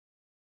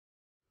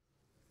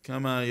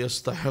كما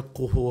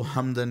يستحقه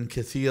حمدا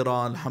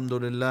كثيرا. الحمد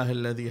لله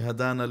الذي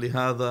هدانا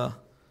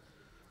لهذا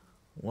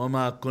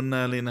وما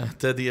كنا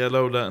لنهتدي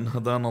لولا أن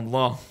هدانا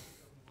الله.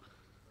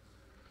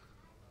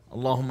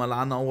 اللهم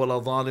لعن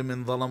أول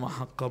ظالم ظلم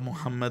حق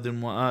محمد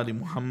وآل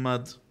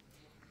محمد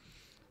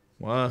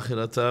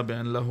وآخر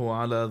تابع له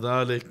على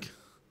ذلك.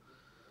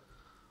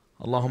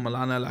 اللهم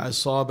لعن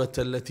العصابة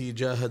التي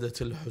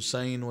جاهدت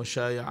الحسين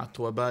وشايعت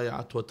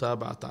وبايعت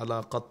وتابعت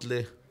على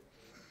قتله.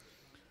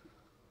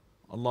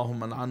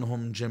 اللهم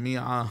لعنهم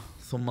جميعا.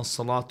 ثم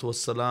الصلاة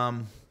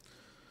والسلام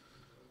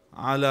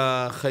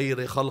على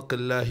خير خلق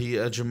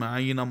الله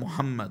أجمعين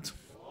محمد.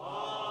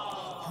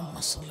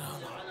 اللهم صل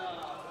على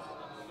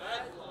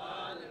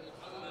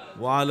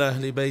وعلى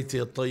أهل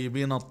بيته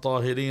الطيبين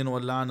الطاهرين،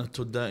 واللعنة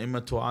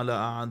الدائمة على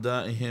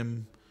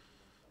أعدائهم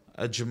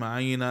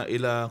أجمعين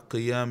إلى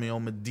قيام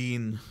يوم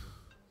الدين.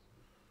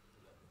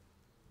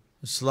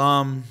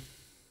 Islam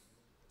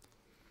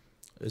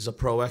is a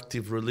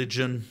proactive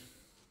religion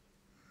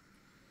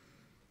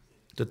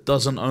that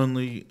doesn't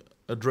only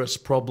address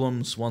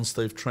problems once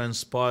they've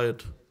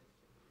transpired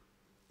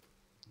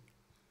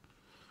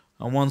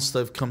and once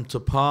they've come to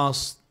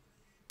pass.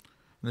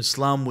 In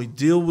Islam, we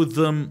deal with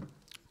them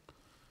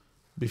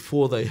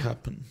before they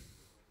happen,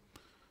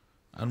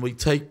 and we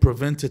take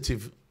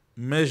preventative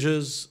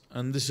measures,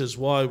 and this is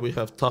why we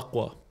have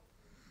taqwa,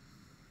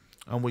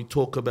 and we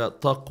talk about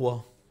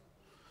taqwa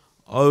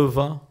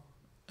over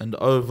and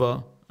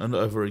over and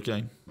over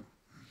again,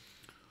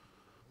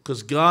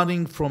 because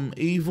guarding from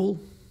evil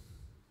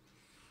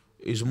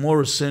is more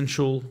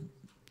essential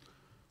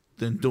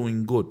than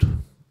doing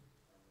good.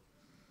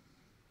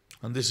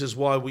 And this is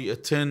why we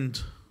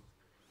attend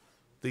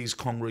these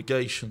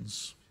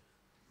congregations.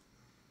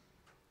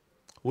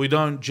 We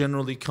don't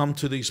generally come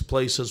to these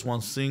places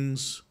once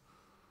things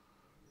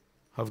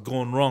have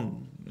gone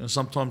wrong. And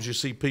sometimes you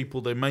see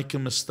people, they make a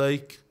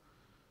mistake,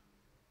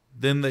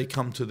 then they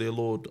come to their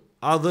Lord.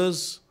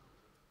 Others,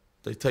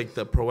 they take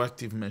that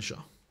proactive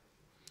measure,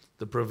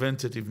 the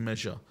preventative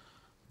measure.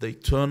 They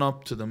turn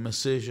up to the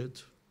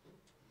masajid,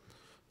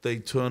 they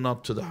turn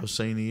up to the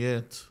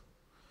Husayniyat,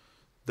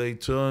 they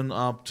turn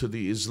up to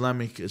the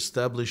Islamic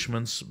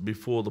establishments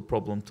before the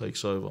problem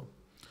takes over.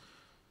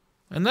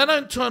 And they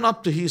don't turn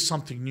up to hear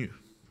something new.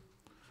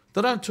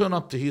 They don't turn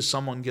up to hear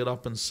someone get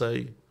up and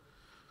say,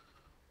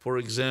 for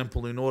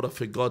example, in order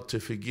for God to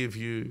forgive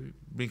you,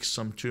 mix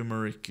some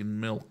turmeric in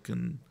milk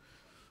and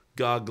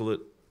gargle it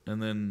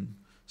and then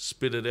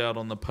spit it out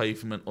on the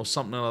pavement or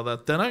something like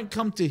that. They don't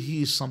come to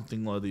hear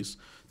something like this.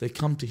 They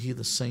come to hear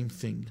the same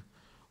thing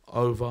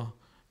over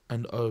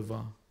and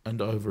over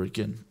and over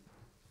again.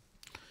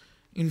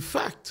 In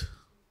fact,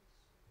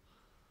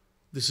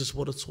 this is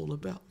what it's all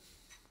about.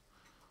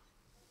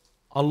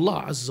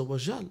 Allah Azza wa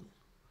Jal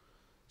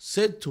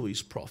said to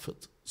His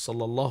Prophet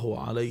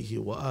sallallahu alayhi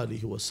wa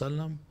alihi wa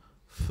sallam,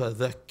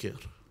 فَذَكِّرْ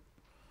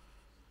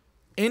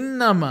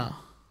إِنَّمَا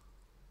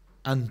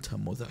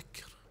أَنْتَ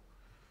مُذَكِّرْ.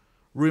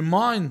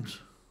 Remind.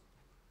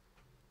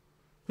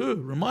 Who?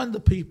 Remind the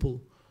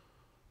people.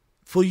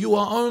 For you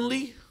are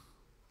only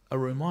a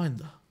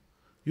reminder.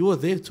 You are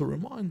there to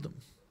remind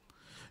them.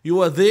 You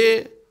are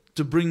there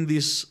to bring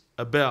this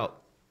about.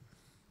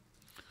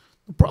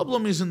 The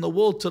problem is, in the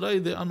world today,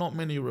 there are not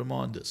many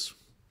reminders.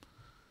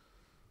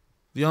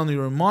 The only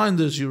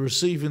reminders you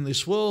receive in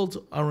this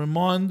world are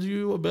remind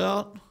you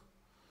about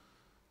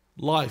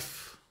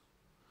life,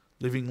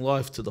 living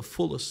life to the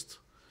fullest,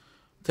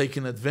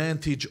 taking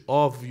advantage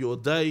of your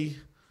day.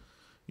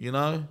 You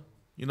know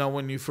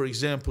when you, for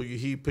example, you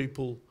hear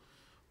people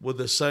with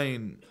the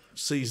saying,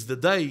 seize the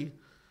day,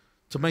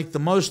 to make the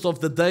most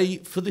of the day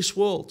for this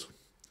world.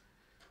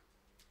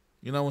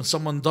 You know, when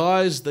someone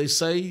dies, they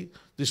say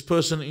this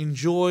person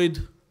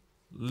enjoyed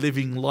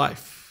living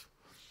life.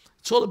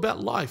 It's all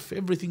about life.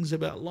 Everything's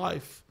about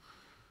life.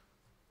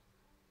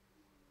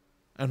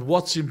 And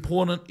what's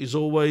important is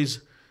always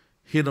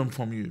hidden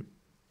from you.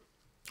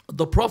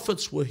 The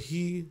prophets were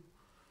here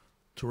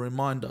to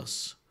remind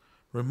us.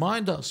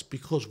 Remind us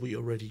because we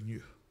already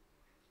knew.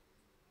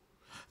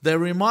 They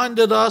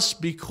reminded us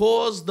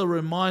because the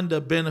reminder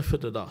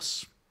benefited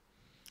us.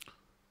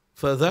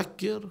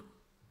 فَذَكِّرْ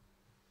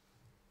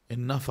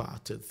إِن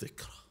نَفَعَتِ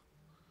الذِّكْرَ.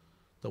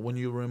 That when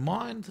you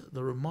remind,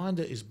 the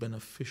reminder is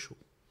beneficial.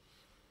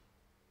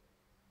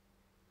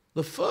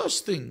 The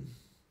first thing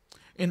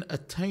in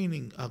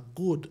attaining a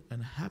good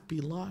and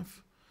happy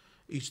life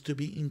is to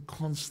be in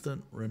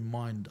constant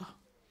reminder.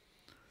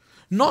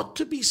 Not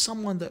to be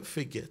someone that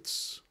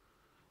forgets.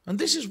 And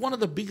this is one of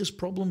the biggest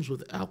problems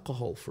with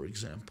alcohol, for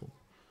example.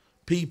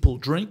 People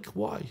drink.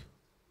 Why?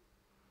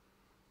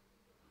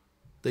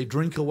 They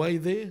drink away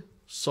their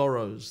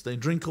sorrows. They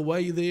drink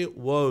away their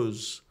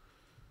woes.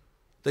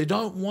 They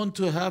don't want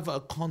to have a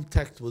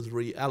contact with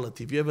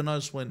reality. Have you ever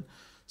noticed when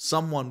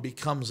someone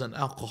becomes an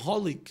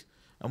alcoholic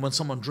and when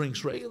someone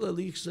drinks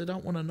regularly, they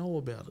don't want to know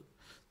about it?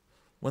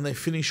 When they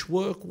finish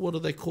work, what do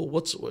they call?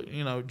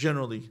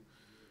 Generally,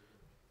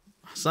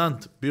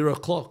 Hasant, beer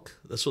o'clock.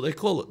 That's what they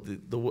call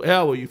it. The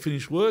hour you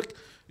finish work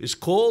is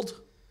called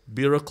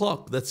beer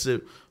o'clock. That's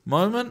the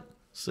moment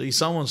See,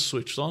 someone's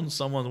switched on.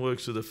 Someone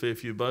works with a fair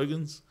few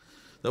bogans.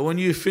 That when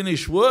you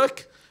finish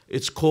work,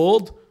 it's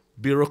called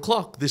beer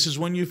o'clock. This is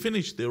when you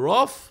finish. They're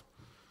off.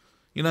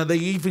 You know, they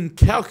even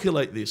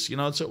calculate this. You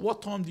know, it's at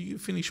what time do you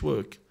finish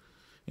work?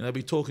 You know,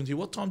 be talking to you,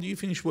 what time do you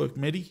finish work,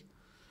 Mehdi?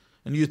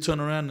 And you turn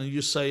around and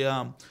you say,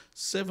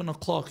 7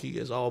 o'clock. He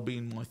goes, I'll be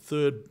in my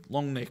third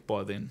long neck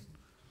by then.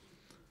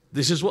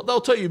 This is what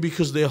they'll tell you,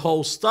 because their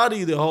whole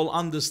study, their whole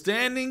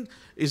understanding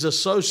is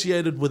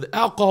associated with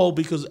alcohol,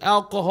 because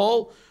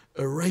alcohol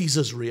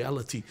erases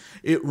reality.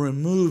 It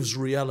removes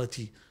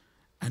reality,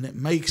 and it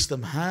makes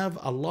them have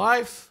a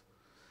life,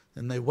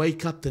 and they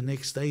wake up the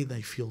next day,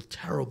 they feel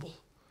terrible.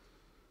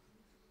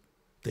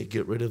 They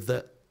get rid of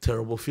that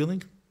terrible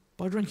feeling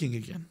by drinking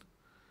again.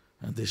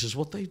 And this is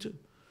what they do.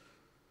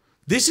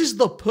 This is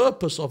the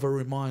purpose of a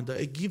reminder.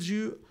 It gives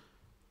you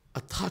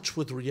a touch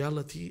with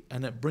reality,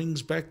 and it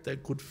brings back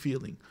that good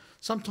feeling.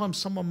 Sometimes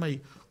someone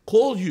may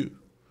call you,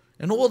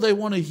 and all they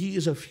want to hear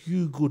is a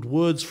few good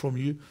words from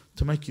you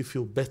to make you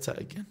feel better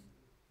again.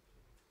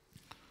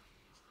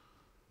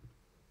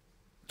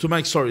 To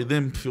make,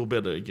 them feel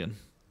better again.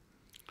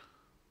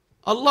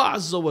 Allah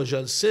Azza wa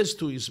Jal says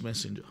to His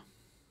Messenger,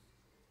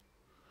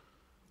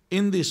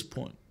 in this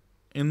point,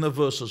 in the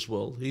verse as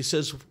well, He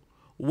says,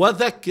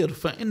 وَذَكِّرْ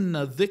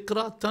فَإِنَّ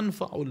الذِّكْرَ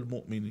تَنْفَعُ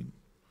الْمُؤْمِنِينَ.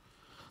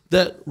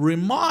 That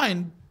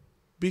remind,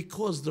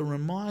 because the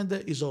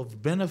reminder is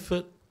of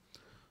benefit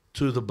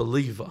to the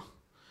believer.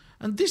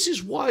 And this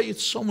is why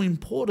it's so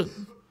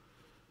important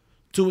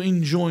to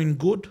enjoin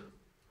good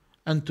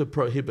and to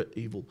prohibit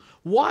evil.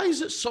 Why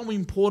is it so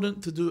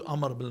important to do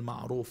amr bil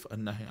ma'ruf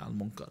and nahi al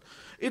munkar?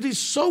 It is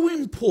so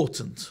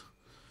important.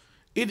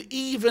 It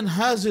even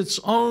has its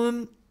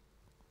own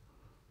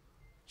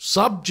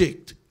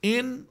subject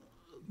in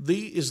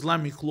the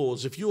Islamic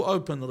laws. If you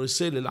open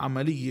Risale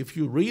al-Amali, if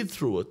you read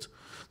through it,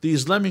 the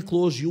Islamic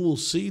laws, you will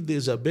see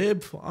there's a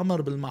bab for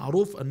amr bil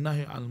ma'ruf and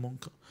nahi al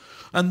munkar.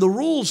 And the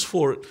rules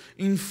for it.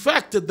 In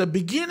fact, at the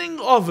beginning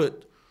of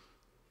it,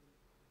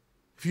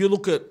 if you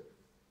look at,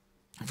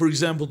 for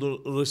example, the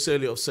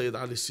Risale of Sayyid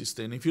Ali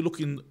Sistani, if you look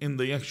in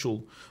the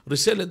actual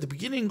Risale at the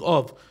beginning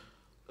of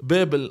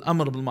Bab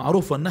al-Amr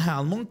bil-Ma'ruf and Nahi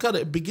al-Munkar,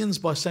 it begins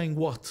by saying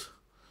what?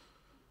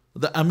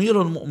 The Amir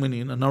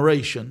al-Mu'mineen, a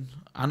narration,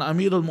 and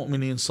Amir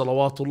al-Mu'mineen,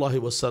 salawatullahi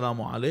wa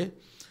salamu alayh,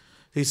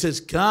 he says,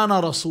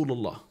 Kana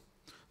Rasulullah,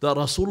 that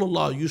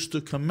Rasulullah used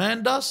to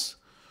command us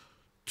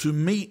to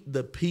meet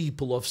the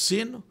people of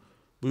sin,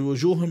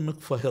 biwujuhim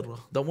mikfahirra,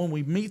 that when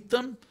we meet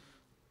them,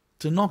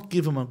 to not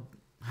give them a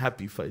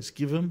happy face,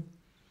 give them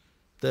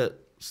that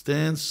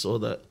stance or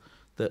that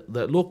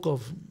look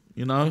of,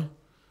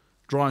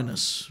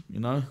 dryness,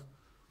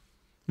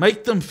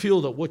 Make them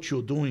feel that what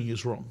you're doing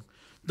is wrong.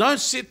 Don't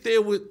sit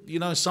there with,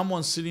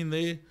 someone sitting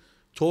there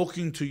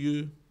talking to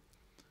you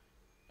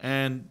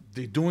and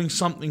they're doing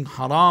something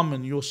haram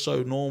and you're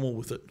so normal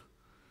with it.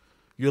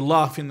 You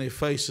laugh in their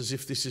face as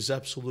if this is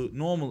absolutely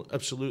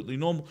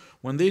normal.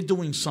 When they're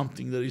doing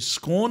something that is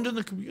scorned in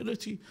the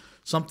community,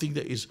 something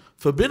that is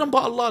forbidden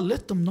by Allah,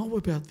 let them know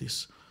about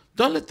this.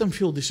 Don't let them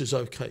feel this is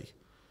okay.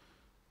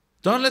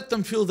 Don't let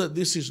them feel that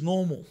this is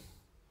normal.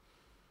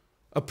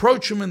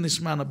 Approach them in this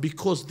manner,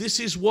 because this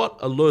is what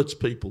alerts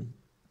people.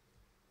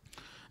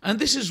 And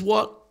this is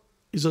what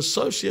is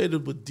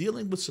associated with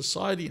dealing with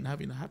society and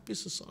having a happy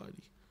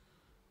society.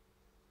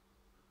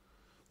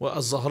 Well,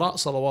 Al-Zahra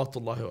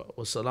salawatullahi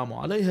wa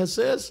salamu alayha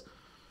says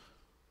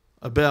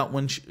about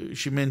when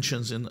she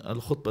mentions in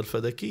Al-Khutbah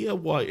Al-Fadakiyya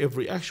why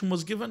every action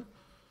was given.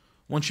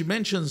 When she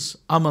mentions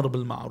Amr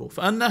bil Ma'ruf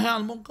and Nahi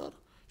al Munkar,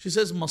 she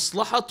says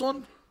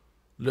Maslahatun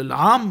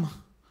lil-am.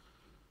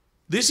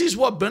 This is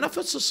what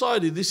benefits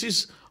society. This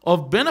is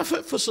of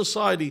benefit for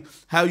society.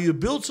 How you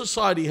build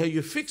society, how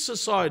you fix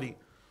society.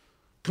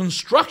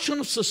 Construction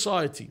of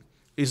society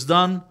is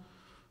done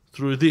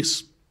through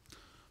this.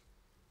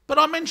 But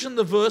I mentioned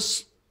the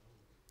verse.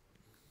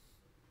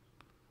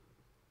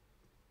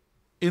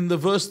 In the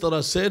verse that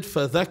I said,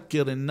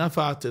 فَذَكِّرْ إِن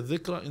نَفَعَتِ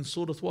الذِّكْرَ, in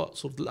Surah what?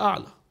 Surah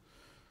Al-A'la.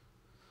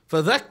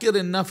 فَذَكِّرْ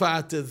إِن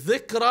نَفَعَتِ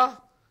الذِّكْرَ,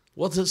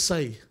 what does it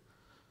say?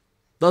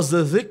 Does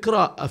the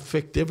dhikra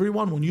affect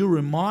everyone? When you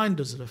remind,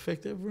 does it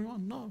affect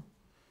everyone? No.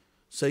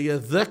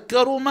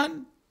 سَيَذَّكَّرُ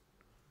مَنْ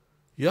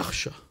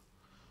يَخْشَى.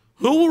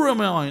 Who will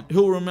remind?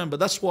 Who will remember?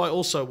 That's why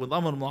also with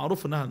Amr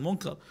al-Ma'ruf and Nahy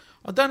al-Munkar,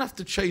 I don't have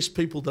to chase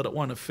people that it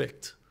won't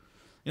affect.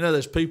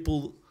 There's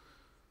people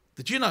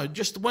that,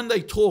 just when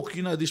they talk,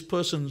 this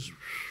person's,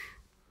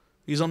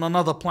 he's on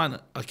another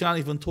planet. I can't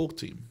even talk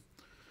to him.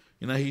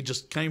 He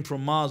just came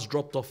from Mars,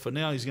 dropped off for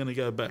now, he's going to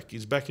go back.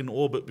 He's back in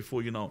orbit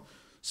before you know.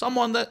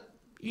 Someone that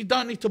you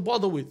don't need to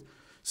bother with.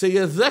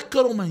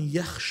 سَيَذَّكَّرُ مَنْ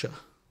يَخْشَى.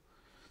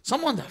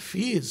 Someone that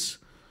fears.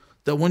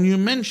 That when you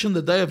mention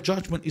the Day of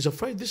Judgment is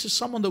afraid, this is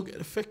someone that will get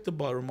affected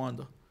by a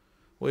reminder.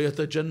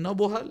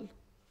 وَيَتَجَنَّبُهَا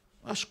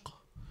الْأَشْقَى.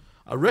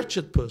 A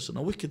wretched person,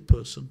 a wicked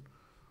person,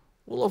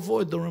 will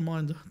avoid the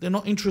reminder. They're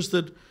not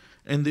interested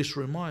in this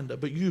reminder.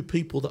 But you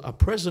people that are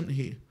present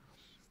here,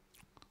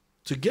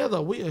 together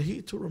we are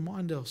here to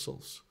remind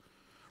ourselves.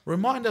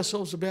 Remind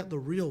ourselves about the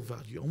real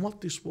value and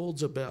what this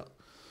world's about,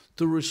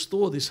 to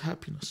restore this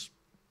happiness.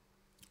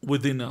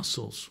 within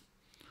ourselves.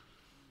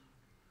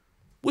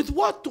 With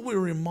what do we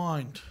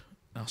remind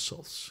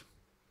ourselves?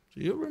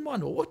 Do you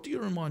remind, or what do you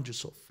remind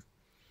yourself?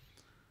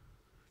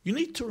 You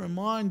need to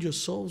remind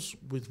yourselves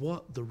with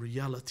what the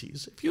reality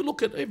is. If you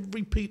look at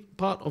every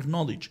part of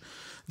knowledge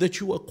that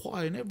you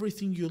acquire and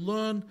everything you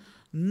learn,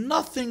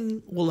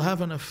 nothing will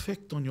have an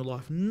effect on your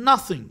life.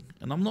 Nothing,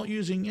 and I'm not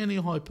using any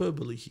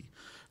hyperbole here,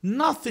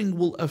 nothing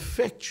will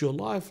affect your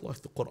life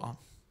like the Quran.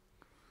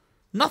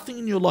 Nothing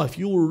in your life.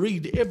 You will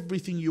read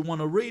everything you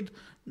want to read.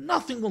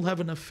 Nothing will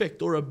have an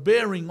effect or a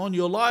bearing on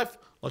your life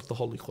like the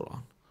Holy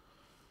Quran.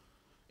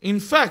 In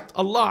fact,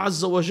 Allah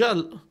Azza wa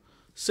Jal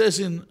says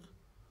in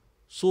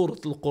Surah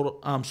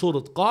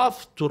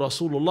Qaf to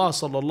Rasulullah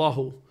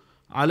sallallahu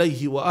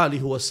alayhi wa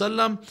alihi wa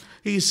sallam,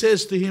 he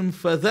says to him,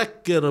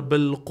 فَذَكِّرْ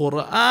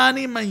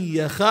بِالْقُرْآنِ مَنْ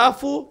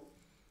يَخَافُ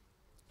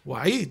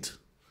وَعِيدٍ.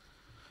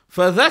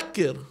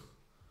 فَذَكِّرْ,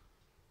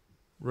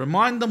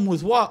 remind them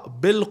with what?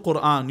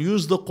 Bil-Quran.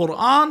 Use the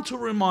Quran to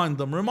remind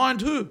them.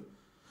 Remind who?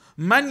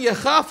 Man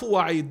yakhafu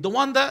wa'id. The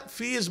one that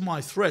fears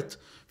my threat.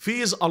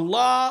 Fears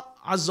Allah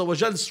Azza wa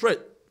Jal's threat.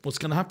 What's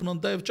going to happen on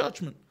the Day of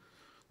Judgment?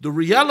 The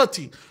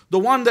reality. The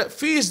one that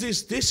fears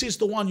this is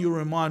the one you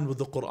remind with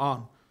the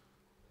Quran.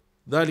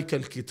 ذَلِكَ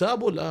الْكِتَابُ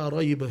لَا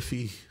رَيْبَ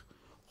فِيهِ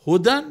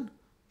هُدًى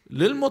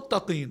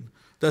لِلْمُتَّقِينَ.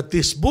 That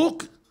this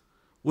book,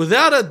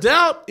 without a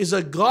doubt, is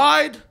a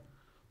guide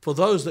for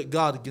those that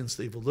guard against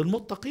evil. The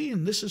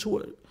muttaqeen, this is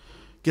who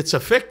gets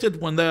affected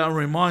when they are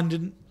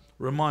reminded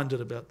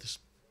about this.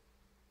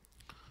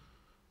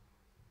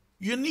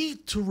 You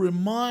need to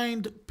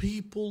remind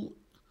people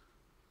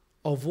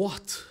of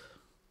what?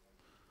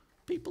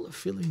 People are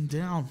feeling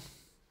down.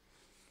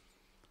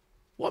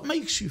 What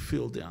makes you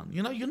feel down?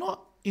 You know, you're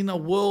not in a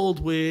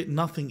world where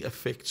nothing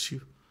affects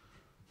you.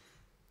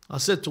 I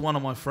said to one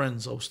of my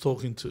friends I was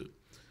talking to,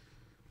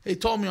 he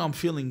told me I'm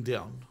feeling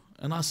down.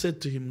 And I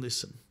said to him,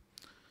 listen,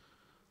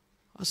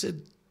 I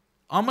said,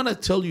 I'm going to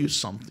tell you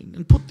something,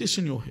 and put this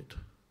in your head,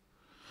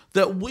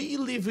 that we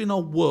live in a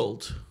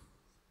world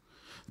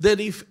that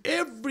if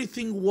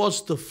everything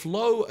was to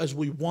flow as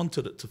we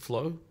wanted it to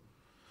flow,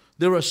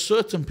 there are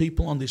certain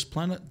people on this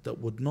planet that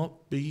would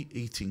not be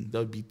eating. They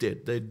would be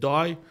dead. They'd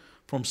die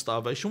from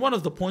starvation. One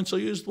of the points I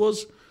used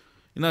was,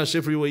 you notice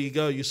everywhere you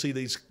go, you see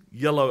these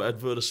yellow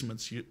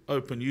advertisements. You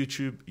open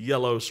YouTube,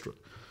 yellow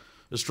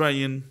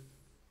Australian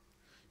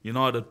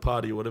United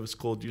Party, or whatever it's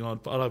called,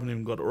 United Party. I haven't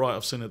even got it right.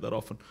 I've seen it that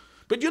often.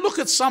 But you look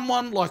at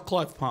someone like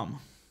Clive Palmer,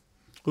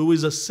 who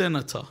is a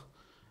senator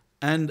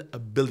and a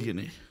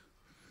billionaire,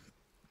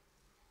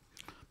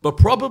 but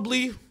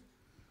probably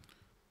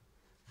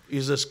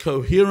is as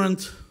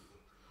coherent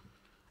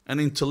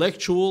and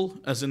intellectual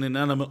as an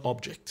inanimate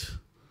object.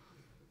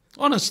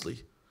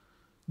 Honestly,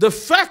 the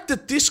fact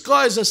that this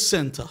guy is a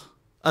senator,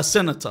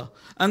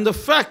 and the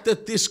fact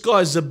that this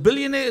guy is a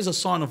billionaire is a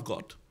sign of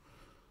God.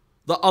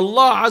 That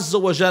Allah Azza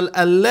wa Jal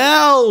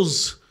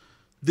allows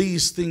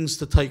these things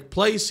to take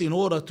place in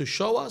order to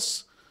show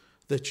us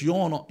that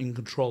you're not in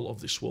control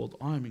of this world.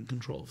 I am in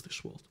control of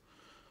this world.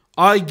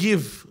 I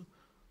give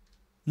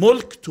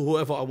mulk to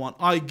whoever I want.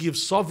 I give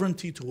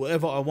sovereignty to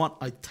whoever I want.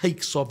 I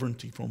take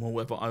sovereignty from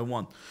whoever I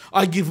want.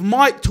 I give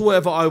might to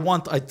whoever I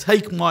want. I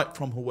take might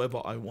from whoever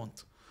I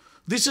want.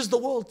 This is the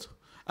world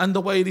and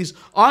the way it is.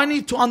 I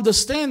need to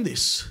understand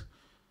this.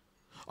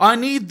 I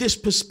need this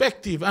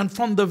perspective. And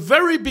from the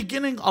very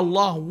beginning,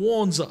 Allah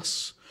warns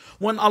us.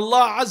 When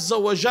Allah Azza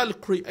wa Jal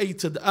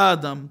created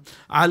Adam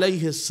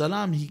alayhi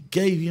salam, He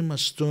gave him a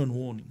stern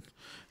warning.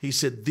 He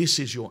said, this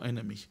is your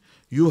enemy.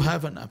 You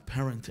have an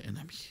apparent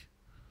enemy.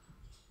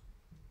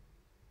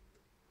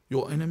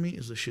 Your enemy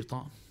is the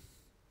shaitan.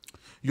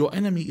 Your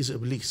enemy is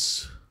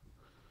Iblis.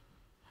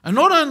 And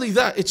not only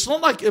that, it's not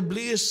like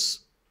Iblis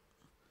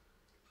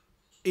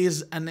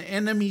is an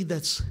enemy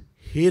that's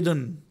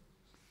hidden.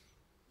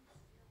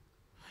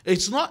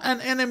 It's not an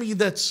enemy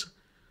that's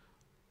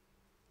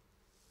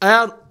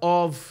out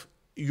of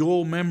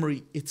your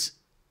memory.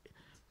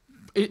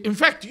 In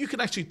fact, you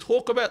can actually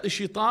talk about the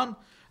shaitan,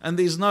 and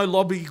there's no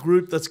lobby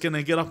group that's going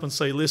to get up and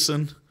say,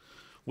 listen,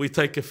 we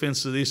take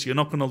offense to this. You're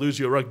not going to lose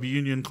your rugby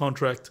union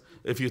contract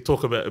if you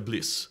talk about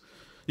Iblis.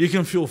 You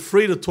can feel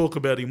free to talk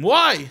about him.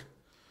 Why?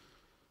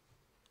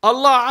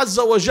 Allah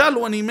Azza wa Jal,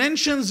 when He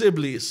mentions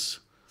Iblis,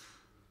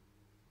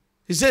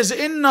 He says,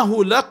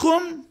 إِنَّهُ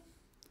لَكُمْ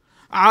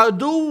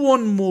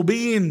عَدُوٌ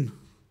مُبِينٌ.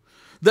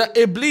 That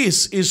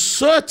Iblis is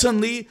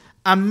certainly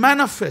a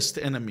manifest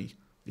enemy.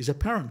 He's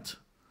apparent.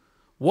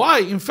 Why?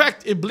 In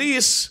fact,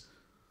 Iblis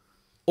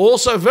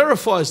also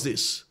verifies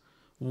this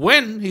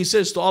when he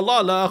says to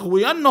Allah,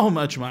 لَأَغْوِيَنَّهُمْ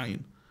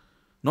أَجْمَعِينَ.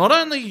 Not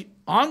only,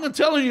 I'm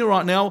telling you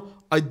right now,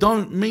 I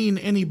don't mean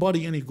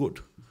anybody any good.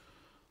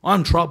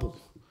 I'm trouble.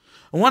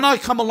 And when I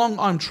come along,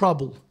 I'm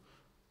trouble.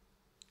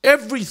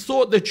 Every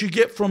thought that you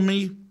get from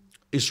me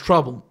is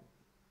trouble.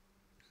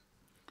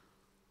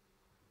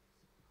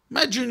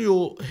 Imagine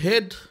your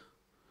head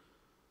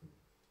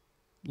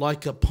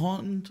like a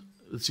pond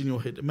that's in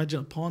your head. Imagine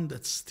a pond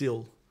that's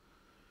still,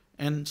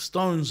 and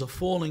stones are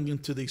falling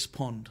into this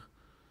pond.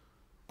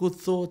 Good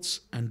thoughts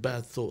and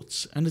bad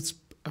thoughts. And it's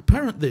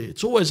apparent there.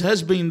 It always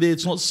has been there.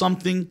 It's not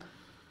something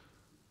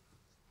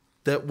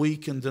that we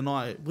can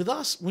deny.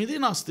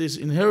 Within us, there's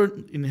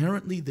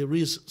inherently there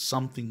is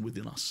something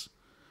within us,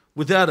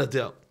 without a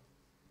doubt.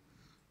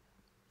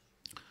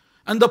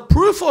 And the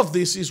proof of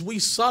this is we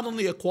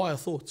suddenly acquire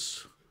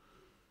thoughts.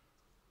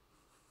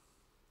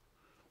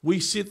 We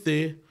sit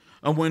there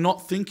and we're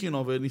not thinking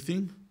of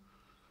anything.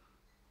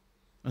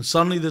 And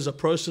suddenly there's a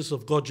process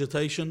of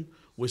cogitation.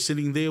 We're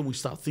sitting there and we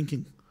start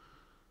thinking.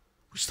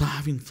 We start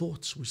having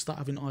thoughts. We start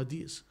having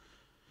ideas.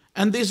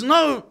 And there's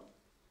no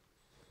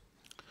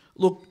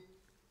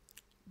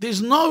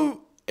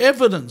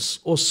evidence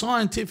or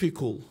scientific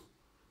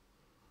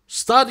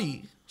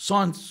study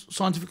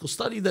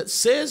that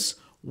says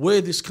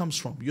where this comes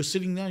from. You're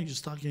sitting there and you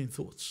start getting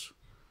thoughts.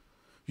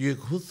 You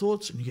get good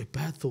thoughts and you get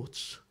bad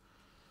thoughts.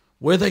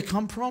 Where they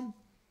come from,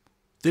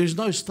 there's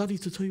no study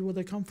to tell you where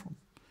they come from.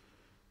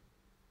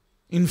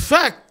 In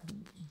fact,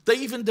 they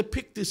even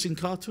depict this in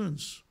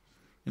cartoons.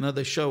 You know,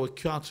 they show a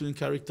cartoon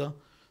character,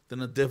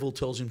 then a devil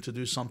tells him to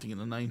do something and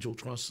an angel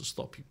tries to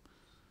stop him.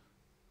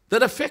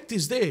 That effect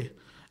is there.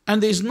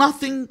 And there's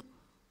nothing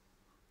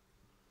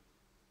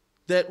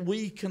that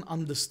we can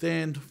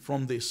understand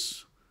from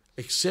this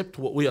except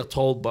what we are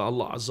told by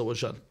Allah Azza wa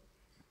Jal.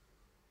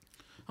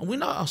 And we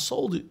know our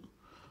soul,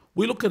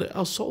 we look at it,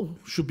 our soul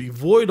should be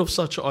void of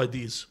such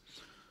ideas.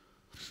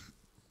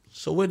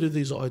 So where do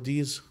these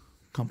ideas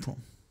come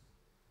from?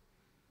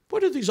 Where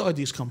do these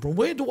ideas come from?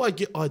 Where do I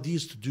get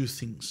ideas to do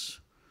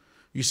things?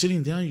 You're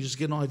sitting down, you just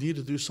get an idea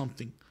to do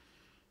something.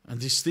 And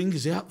this thing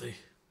is out there.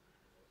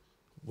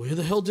 Where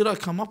the hell did I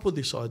come up with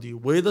this idea?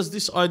 Where does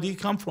this idea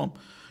come from?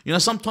 You know,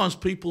 sometimes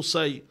people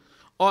say,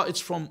 oh, it's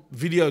from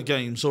video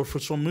games or if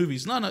it's from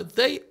movies. No,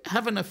 they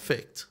have an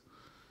effect.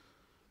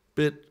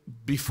 But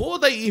before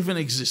they even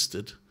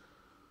existed,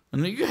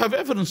 and you have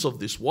evidence of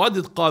this. Why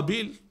did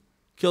Qabil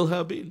kill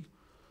Habil?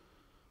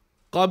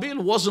 Qabil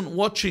wasn't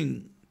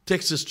watching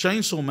Texas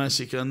Chainsaw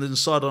Massacre and then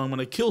decided, I'm going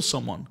to kill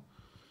someone.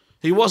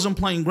 He wasn't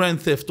playing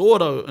Grand Theft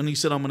Auto and he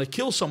said, I'm going to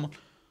kill someone.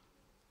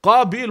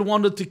 Qabil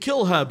wanted to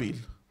kill Habil.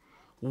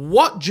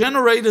 What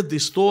generated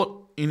this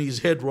thought in his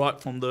head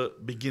right from the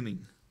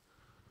beginning?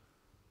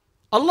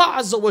 Allah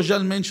Azza wa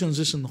Jal mentions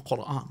this in the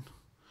Quran.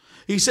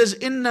 He says,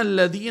 إِنَّ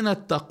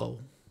الَّذِينَ اتَّقَوْا.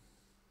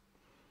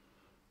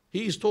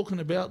 He is talking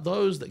about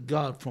those that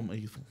guard from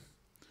evil.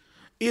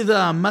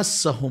 إِذَا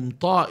مَسَّهُمْ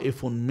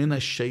طَائِفٌ مِّنَ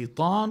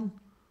الشَّيْطَانِ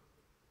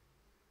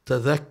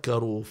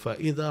تَذَكَّرُوا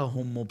فَإِذَا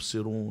هُمْ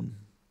مُبْصِرُونَ.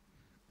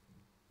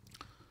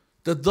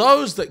 That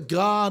those that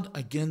guard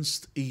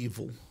against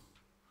evil,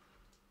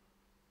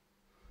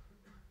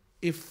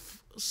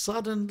 if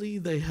suddenly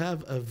they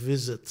have a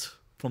visit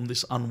from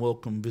this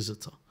unwelcome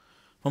visitor,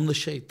 from the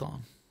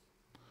shaitan.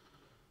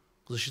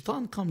 The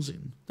shaitan comes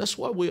in. That's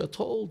why we are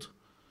told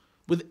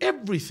with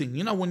everything.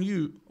 You know, when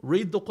you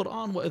read the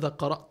Quran, وَإِذَا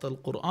قَرَأْتَ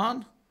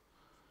الْقُرْآنَ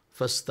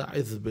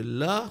فَاسْتَعِذْ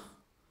بِاللَّهِ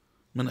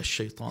مِنَ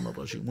الشَّيْطَانِ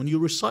الرَّجِيمِ. When you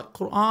recite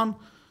Quran,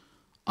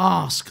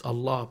 ask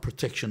Allah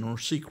protection or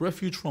seek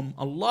refuge from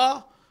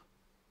Allah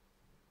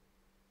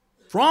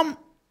from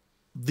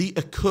the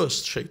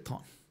accursed shaitan.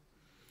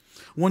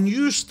 When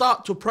you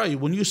start to pray,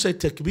 when you say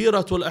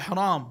takbiratul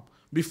ihram,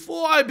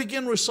 before I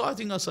begin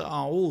reciting, I say,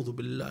 A'udhu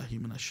billahi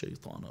minash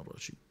shaitanir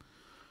rajim.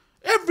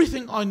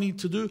 Everything I need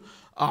to do,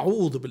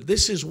 A'udhu billah.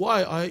 This is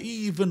why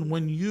even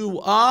when you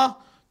are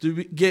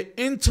to get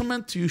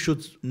intimate, you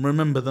should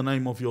remember the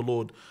name of your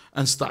Lord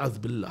and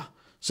sta'adh billah.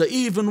 So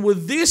even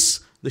with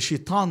this, the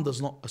shaitan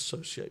does not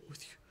associate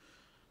with you.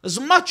 As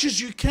much as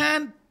you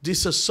can,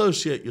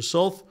 disassociate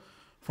yourself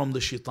from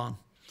the shaitan.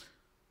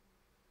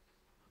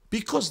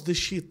 Because the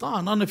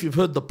shaitan, I don't know if you've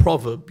heard the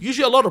proverb.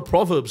 Usually a lot of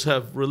proverbs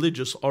have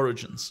religious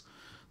origins.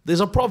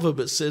 There's a proverb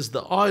that says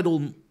the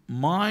idle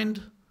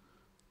mind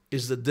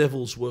is the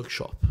devil's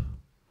workshop.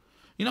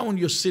 You know, when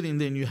you're sitting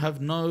there and you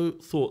have no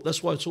thought,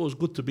 that's why it's always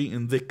good to be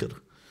in dhikr.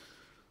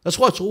 That's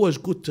why it's always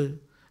good to,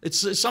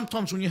 it's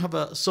sometimes when you have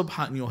a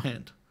subha in your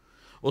hand,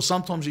 or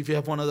sometimes if you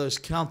have one of those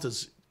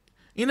counters,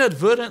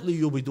 inadvertently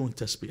you'll be doing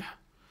tasbih.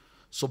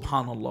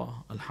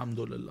 Subhanallah,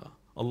 alhamdulillah,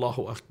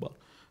 Allahu Akbar,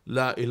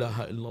 la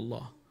ilaha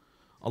illallah.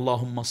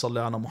 Allahumma salli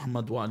ala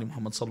Muhammad wa ali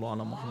Muhammad, sallu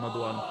ala Muhammad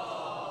wa ali.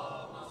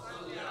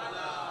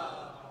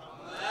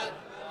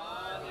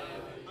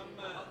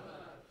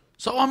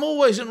 So I'm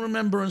always in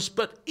remembrance,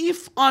 but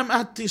if I'm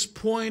at this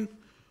point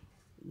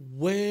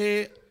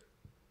where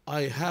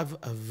I have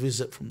a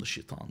visit from the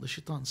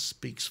shaitan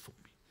speaks for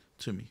me,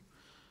 to me.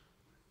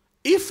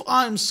 If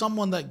I'm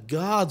someone that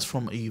guards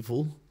from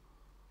evil,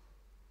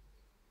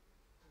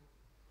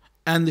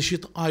 and the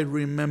shaitan, I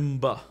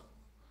remember,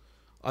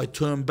 I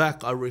turn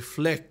back, I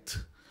reflect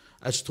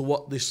as to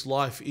what this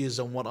life is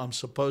and what I'm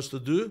supposed to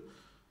do.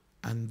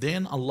 And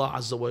then Allah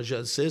Azza wa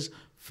Jal says,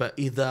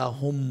 فَإِذَا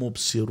هُمْ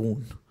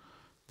مُبْصِرُونَ.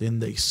 Then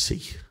they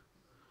see.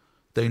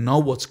 They know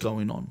what's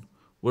going on.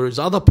 Whereas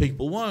other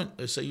people won't.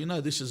 They say, you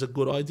know, this is a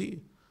good idea.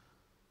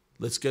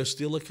 Let's go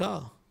steal a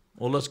car.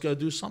 Or let's go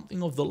do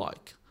something of the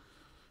like.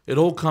 It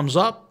all comes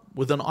up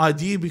with an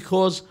idea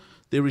because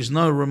there is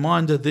no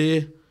reminder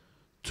there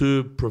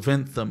to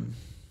prevent them.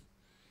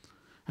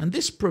 And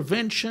this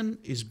prevention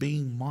is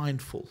being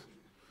mindful.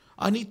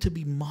 I need to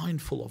be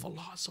mindful of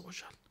Allah Azza wa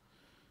Jal.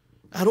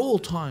 At all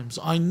times,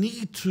 I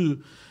need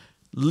to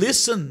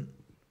listen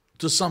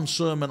to some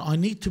sermon. I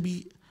need to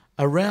be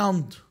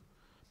around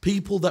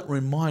people that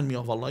remind me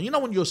of Allah. You know,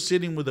 when you're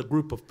sitting with a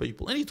group of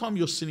people, anytime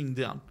you're sitting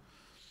down,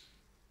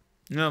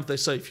 you know, if they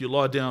say if you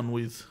lie down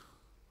with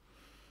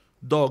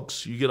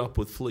dogs, you get up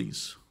with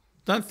fleas.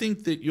 Don't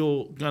think that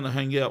you're going to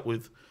hang out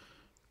with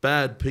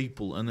bad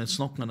people and it's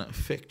not going to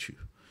affect you.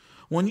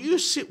 When you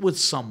sit with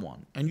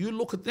someone and you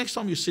look at, next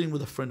time you're sitting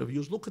with a friend of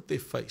yours, look at their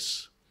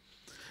face.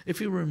 If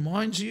he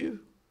reminds you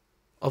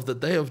of the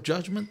day of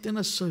judgment, then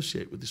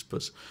associate with this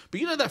person.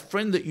 But you know that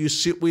friend that you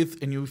sit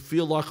with and you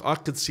feel like I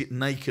could sit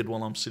naked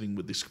while I'm sitting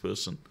with this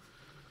person?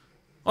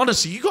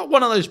 Honestly, you got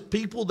one of those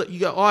people that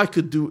you go, I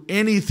could do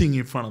anything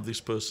in front of this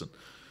person.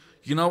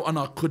 You know, and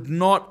I could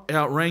not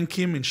outrank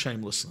him in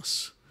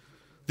shamelessness.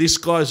 This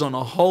guy's on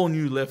a whole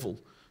new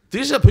level.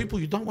 These are people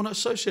you don't want to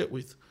associate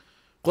with.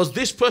 Because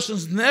this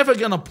person's never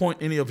going to point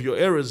any of your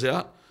errors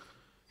out.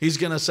 He's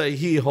going to say,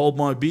 here, hold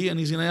my beer, and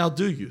he's going to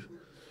outdo you.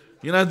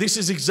 You know, this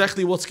is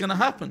exactly what's going to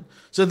happen.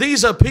 So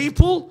these are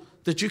people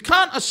that you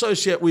can't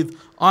associate with.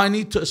 I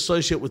need to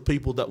associate with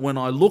people that when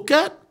I look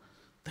at,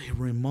 they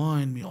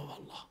remind me of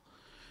Allah.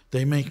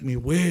 They make me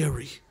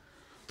wary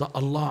that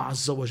Allah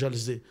Azza wa Jal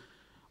is there.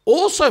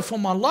 Also for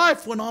my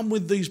life, when I'm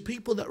with these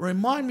people that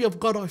remind me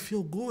of God, I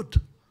feel good.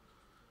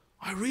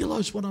 I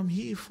realize what I'm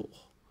here for.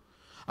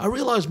 I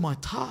realize my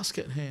task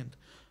at hand.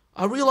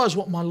 I realize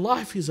what my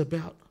life is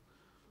about.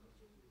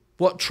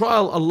 What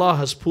trial Allah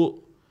has put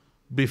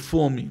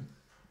before me.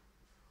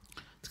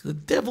 The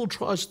devil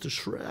tries to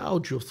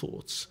shroud your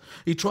thoughts.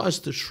 He tries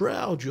to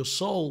shroud your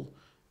soul.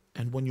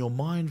 And when you're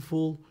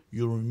mindful,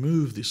 you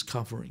remove this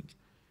covering.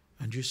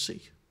 And you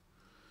see.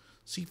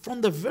 See,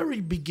 from the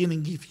very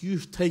beginning, if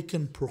you've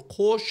taken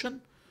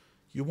precaution,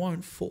 you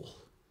won't fall.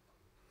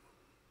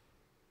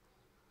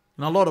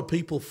 And a lot of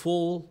people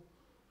fall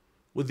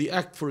with the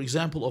act, for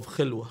example, of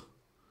khilwah.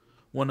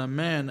 When a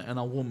man and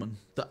a woman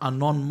that are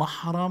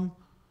non-mahram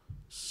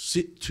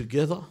sit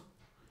together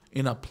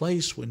in a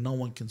place where no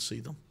one can see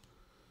them.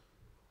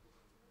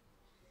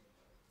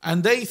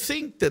 And they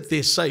think that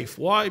they're safe.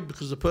 Why?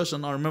 Because the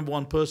person, I remember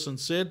one person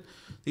said,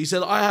 he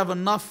said, I have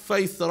enough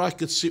faith that I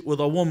could sit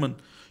with a woman.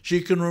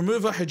 She can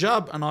remove her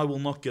hijab and I will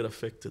not get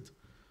affected.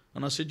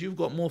 And I said, you've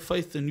got more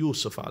faith than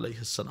Yusuf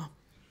alayhi salam.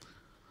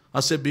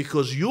 I said,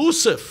 because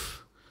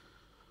Yusuf,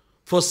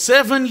 for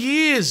 7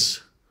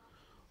 years,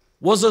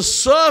 was a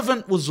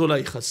servant with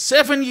Zulaykha.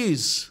 7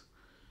 years.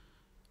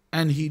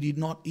 And he did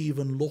not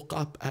even look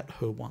up at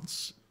her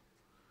once.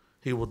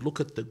 He would look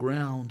at the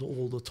ground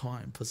all the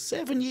time for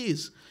 7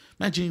 years.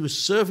 Imagine he was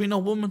serving a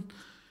woman.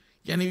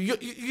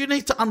 You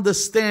need to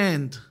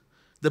understand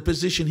the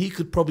position. He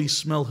could probably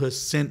smell her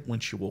scent when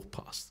she walked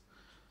past.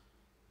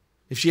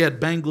 If she had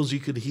bangles, you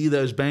could hear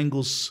those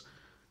bangles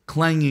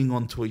clanging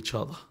onto each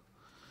other.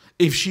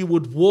 If she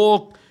would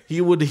walk,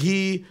 he would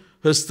hear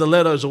her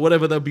stilettos or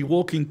whatever, they'd be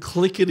walking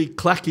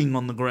clickety-clacking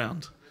on the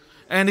ground.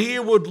 And he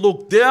would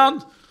look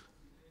down.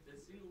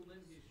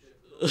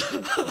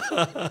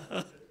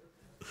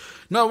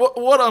 No,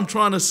 what I'm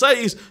trying to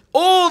say is,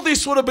 all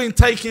this would have been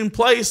taking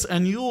place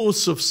and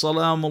Yusuf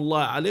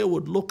salamullah alayhi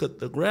would look at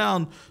the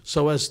ground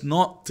so as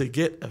not to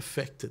get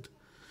affected.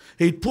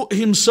 He'd put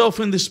himself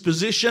in this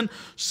position,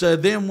 so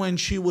then when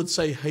she would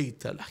say, hey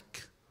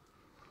talak,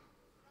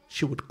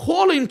 she would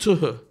call him to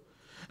her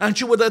and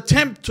she would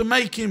attempt to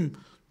make him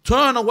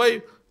turn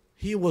away.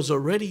 He was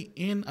already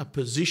in a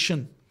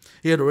position.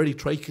 He had already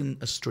taken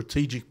a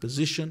strategic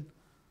position.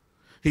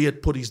 He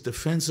had put his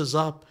defenses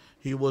up.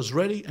 He was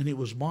ready and he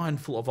was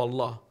mindful of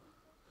Allah.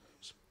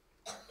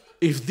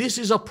 If this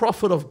is a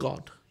prophet of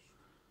God,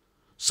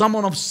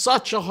 someone of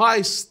such a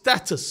high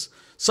status,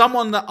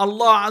 someone that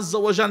Allah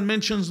Azza wa Jal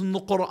mentions in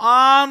the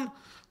Quran,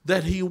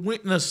 that he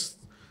witnessed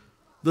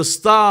the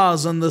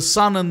stars and the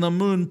sun and the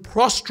moon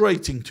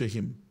prostrating to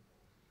him.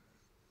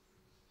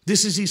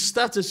 This is his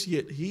status,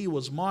 yet he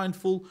was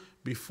mindful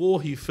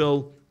before he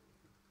fell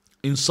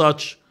in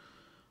such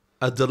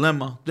a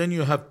dilemma. Then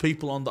you have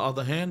people on the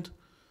other hand,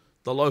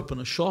 they'll open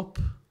a shop,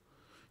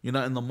 in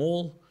the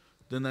mall.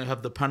 Then they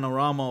have the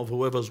panorama of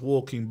whoever's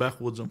walking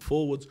backwards and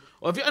forwards.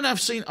 And I've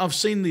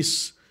seen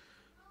this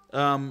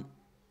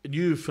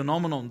new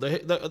phenomenon.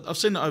 I've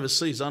seen it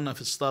overseas. I don't know if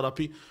it's started up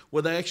here,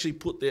 where they actually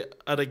put their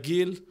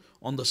aragil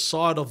on the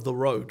side of the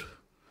road.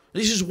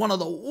 This is one of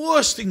the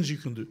worst things you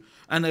can do.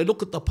 And they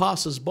look at the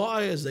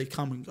passers-by as they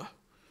come and go.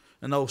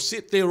 And they'll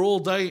sit there all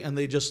day and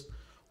they're just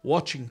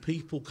watching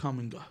people come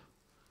and go.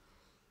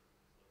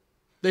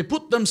 They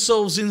put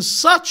themselves in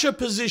such a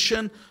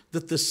position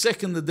that the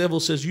second the devil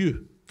says,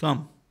 you,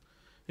 come,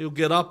 he'll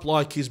get up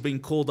like he's been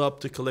called up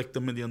to collect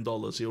 $1 million.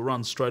 He'll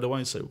run straight away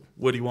and say,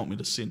 where do you want me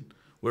to sin?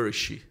 Where is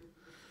she?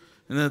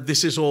 And then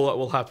this is all that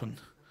will happen.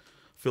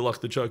 I feel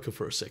like the Joker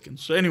for a second.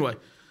 So anyway,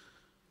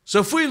 so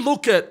if we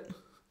look at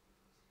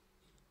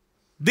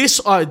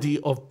this idea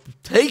of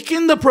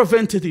taking the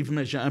preventative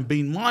measure and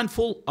being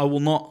mindful, I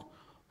will not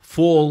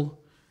fall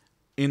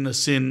in the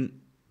sin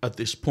at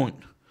this point.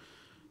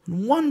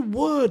 And one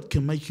word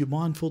can make you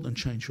mindful and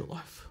change your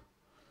life.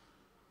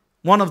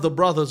 One of the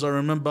brothers, I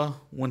remember,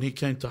 when he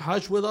came to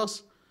Hajj with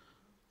us,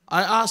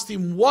 I asked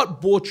him,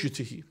 what brought you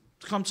to here?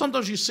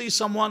 Sometimes you see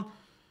someone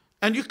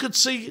and you could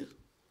see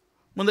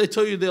when they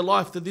tell you their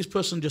life that this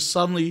person just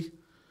suddenly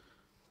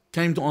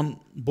came on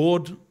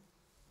board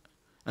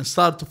and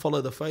started to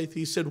follow the faith.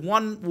 He said,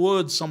 one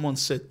word someone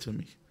said to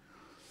me.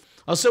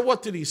 I said,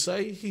 what did he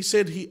say? He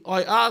said,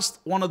 I asked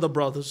one of the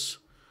brothers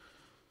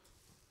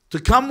to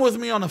come with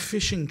me on a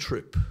fishing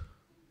trip.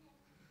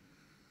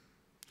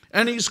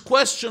 And his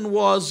question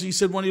was, he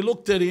said, when he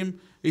looked at him,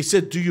 he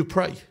said, do you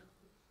pray?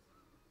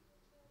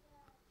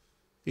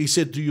 He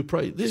said, do you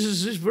pray? This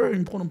is a very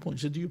important point.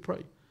 He said, do you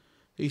pray?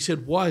 He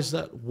said, why is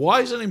that?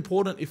 Why is it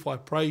important if I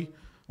pray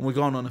and we're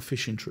going on a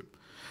fishing trip?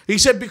 He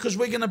said, because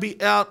we're going to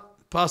be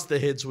out past their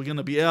heads. We're going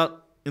to be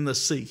out in the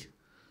sea.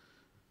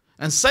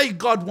 And say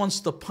God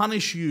wants to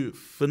punish you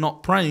for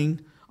not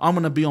praying, I'm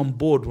going to be on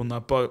board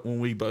when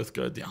we both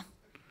go down.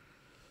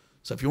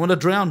 So if you want to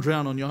drown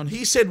on your own.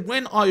 He said,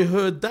 when I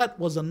heard that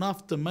was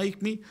enough to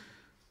make me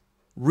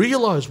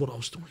realize what I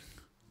was doing.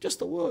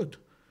 Just a word.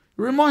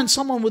 You remind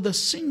someone with a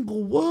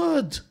single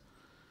word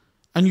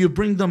and you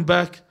bring them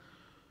back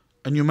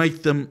and you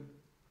make them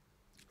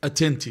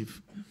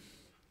attentive.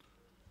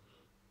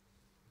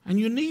 And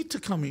you need to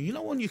come here. You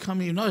know, when you come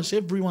here, you notice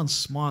everyone's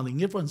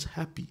smiling, everyone's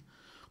happy.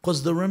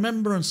 Because the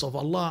remembrance of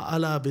Allah,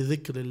 ala bi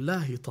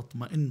dhikrillahi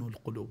tatma'innu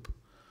al-qulub.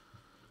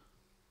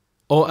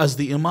 Or as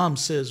the Imam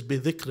says, bi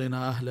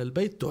dhikrina ahl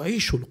al-bayt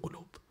tu'ishu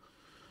al-qulub.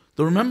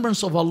 The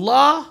remembrance of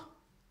Allah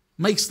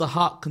makes the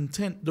heart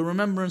content. The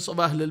remembrance of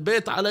Ahl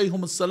al-Bayt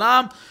alayhum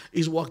as-salam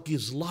is what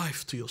gives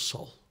life to your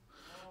soul.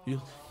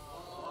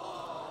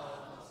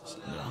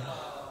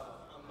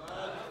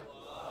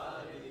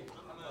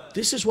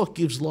 This is what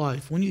gives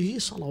life. When you hear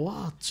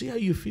salawat, see how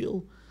you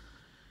feel?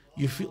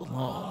 You feel,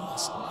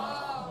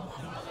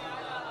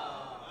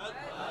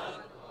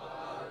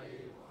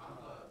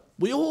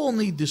 we all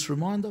need this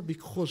reminder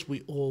because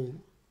we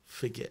all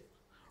forget.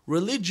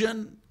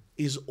 Religion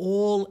is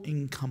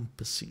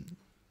all-encompassing.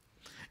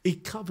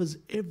 It covers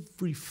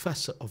every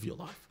facet of your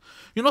life.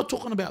 You're not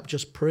talking about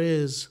just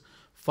prayers,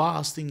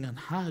 fasting and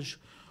Hajj.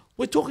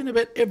 We're talking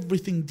about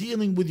everything,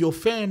 dealing with your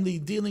family,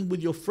 dealing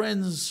with your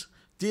friends,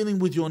 dealing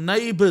with your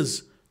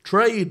neighbors,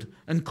 trade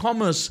and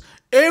commerce.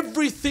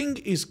 Everything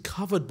is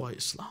covered by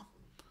Islam.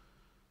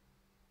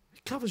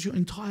 It covers your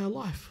entire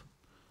life.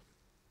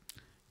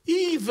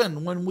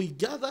 Even when we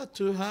gather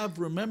to have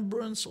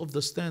remembrance of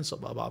the stance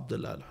of Abu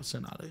Abdullah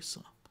al-Hussein alayhi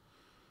salam.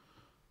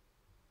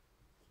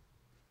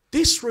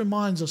 This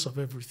reminds us of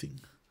everything.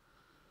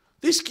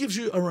 This gives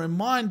you a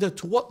reminder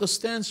to what the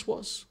stance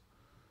was.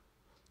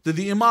 That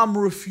the Imam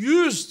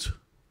refused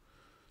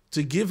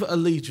to give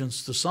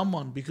allegiance to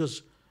someone,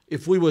 because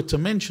if we were to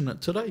mention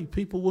it today,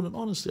 people wouldn't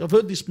honestly. I've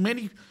heard this,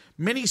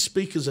 many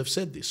speakers have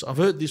said this. I've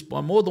heard this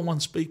by more than one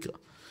speaker.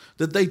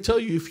 That they tell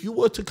you, if you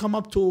were to come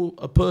up to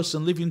a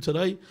person living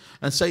today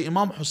and say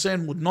Imam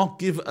Hussein would not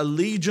give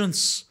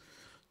allegiance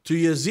to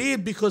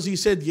Yazid because he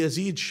said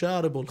Yazid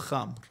sharibul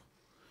khamr.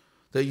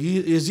 That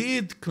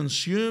Yazid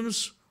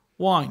consumes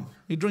wine.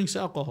 He drinks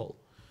alcohol.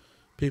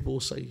 People will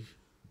say,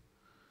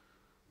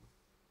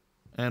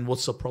 and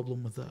what's the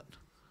problem with that?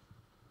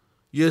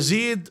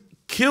 Yazid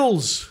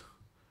kills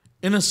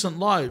innocent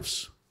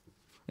lives.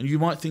 And you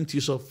might think to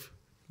yourself,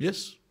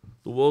 yes,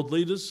 the world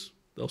leaders,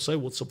 they'll say,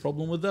 what's the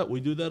problem with that? We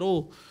do that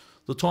all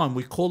the time.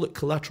 We call it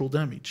collateral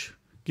damage.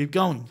 Keep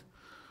going.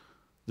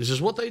 This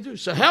is what they do.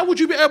 So how would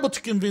you be able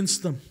to convince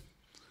them?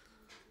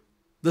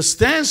 The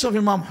stance of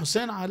Imam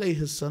Hussein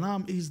alayhi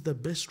salam is the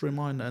best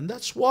reminder. And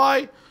that's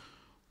why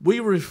we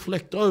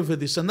reflect over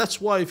this. And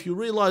that's why if you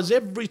realize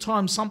every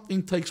time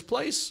something takes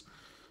place,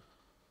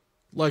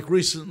 like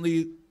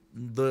recently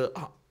the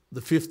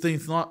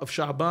 15th night of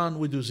Sha'ban,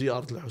 we do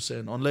Ziyarat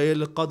al-Hussein. On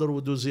Layl al-Qadr,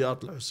 we do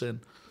Ziyarat al-Hussein.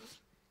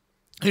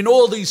 In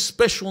all these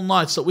special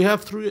nights that we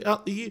have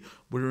throughout the year,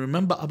 we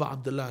remember Abu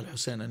Abdullah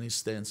al-Hussein and his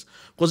stance.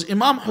 Because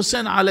Imam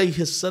Hussein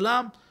alayhi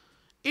salam,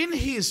 in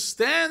his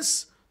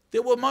stance,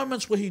 there were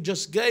moments where he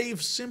just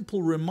gave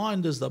simple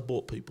reminders that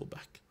brought people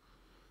back.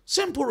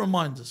 Simple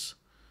reminders.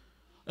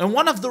 And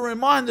one of the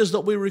reminders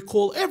that we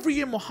recall every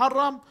year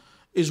Muharram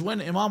is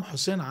when Imam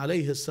Hussein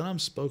alayhi salam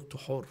spoke to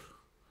Hur.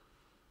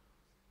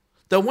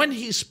 That when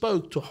he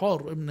spoke to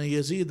Hur ibn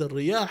Yazid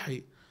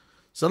al-Riyahi,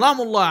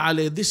 Salamullah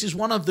alayhi, this is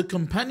one of the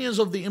companions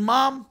of the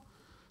Imam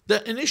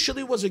that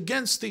initially was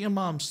against the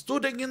Imam,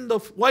 stood in the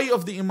way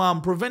of the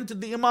Imam,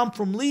 prevented the Imam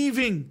from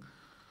leaving.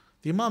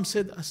 The Imam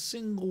said a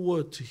single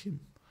word to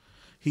him.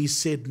 He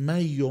said,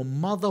 may your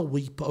mother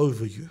weep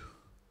over you.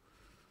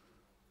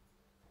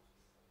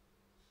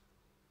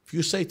 If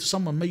you say to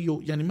someone, may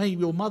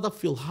your mother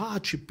feel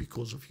hardship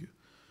because of you.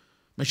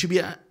 May she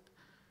be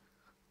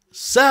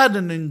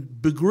saddened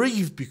and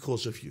bereaved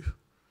because of you.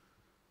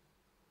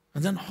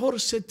 And then Hur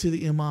said to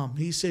the Imam,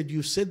 he said,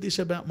 you said this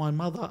about my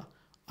mother.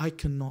 I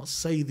cannot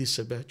say this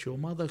about your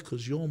mother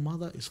because your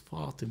mother is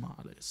Fatima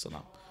alayhi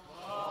salam.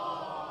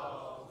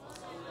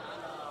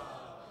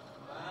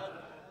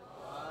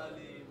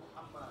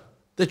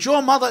 that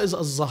your mother is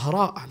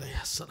Al-Zahra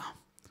alayhi salam.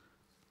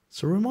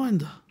 It's a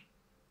reminder.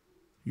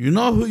 You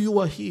know who you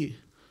are here.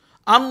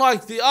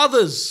 Unlike the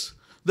others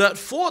that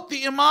fought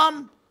the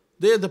Imam,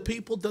 they're the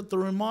people that the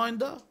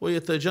reminder,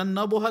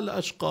 وَيَتَجَنَّبُهَا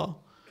الْأَشْقَى.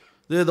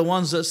 They're the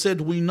ones that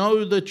said, we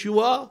know that you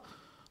are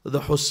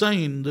the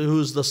Hussein,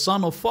 who is the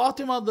son of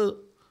Fatima, the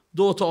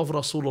daughter of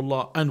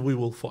Rasulullah, and we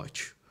will fight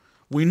you.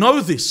 We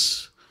know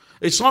this.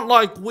 It's not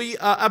like we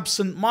are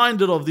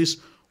absent-minded of this.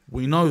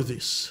 We know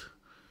this.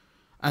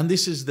 And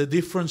this is the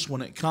difference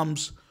when it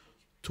comes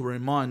to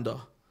reminder.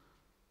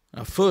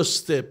 Our first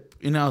step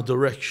in our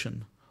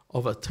direction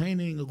of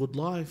attaining a good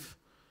life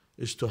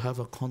is to have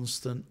a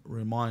constant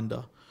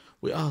reminder.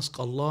 We ask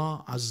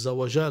Allah Azza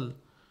wa Jal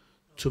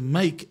to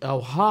make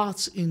our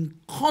hearts in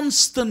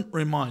constant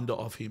reminder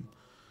of Him.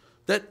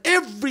 That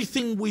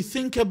everything we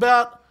think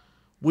about,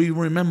 we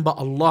remember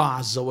Allah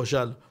Azza wa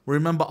Jal. We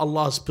remember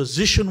Allah's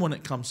position when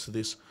it comes to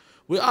this.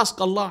 We ask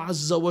Allah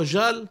Azza wa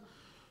Jal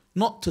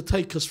not to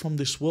take us from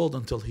this world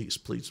until He is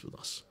pleased with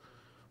us.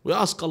 We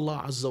ask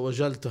Allah Azza wa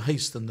Jal to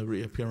hasten the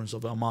reappearance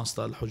of our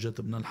Master Al-Hujjat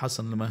ibn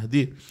al-Hasan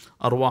al-Mahdi.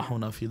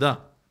 Arwahuna fida.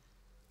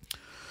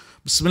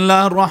 بسم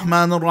الله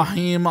الرحمن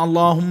الرحيم.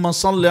 اللهم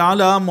صل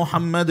على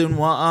محمد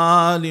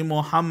وآل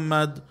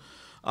محمد.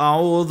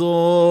 أعوذ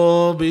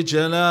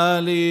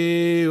بجلال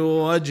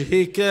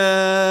وجهك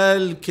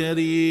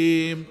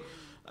الكريم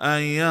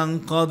أن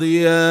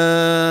ينقضي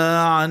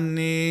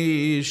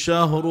عني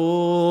شهر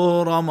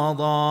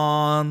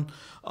رمضان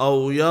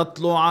أو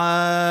يطلع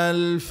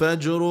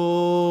الفجر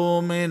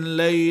من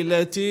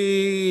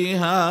ليلتي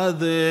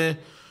هذه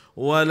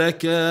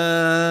ولك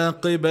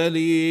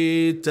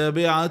قبلي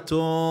تبعة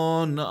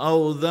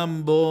أو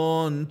ذنب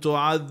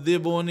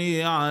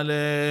تعذبني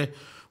عليه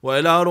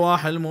وإلى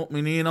أرواح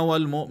المؤمنين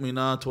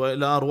والمؤمنات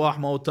وإلى أرواح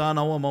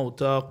موتانا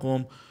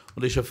وموتاكم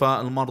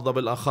ولشفاء المرضى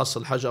بالأخص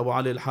الحج أبو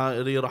علي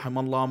الحائري رحم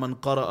الله من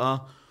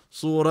قرأ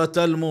سورة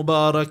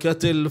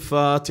المباركة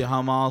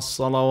الفاتحة مع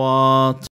الصلوات.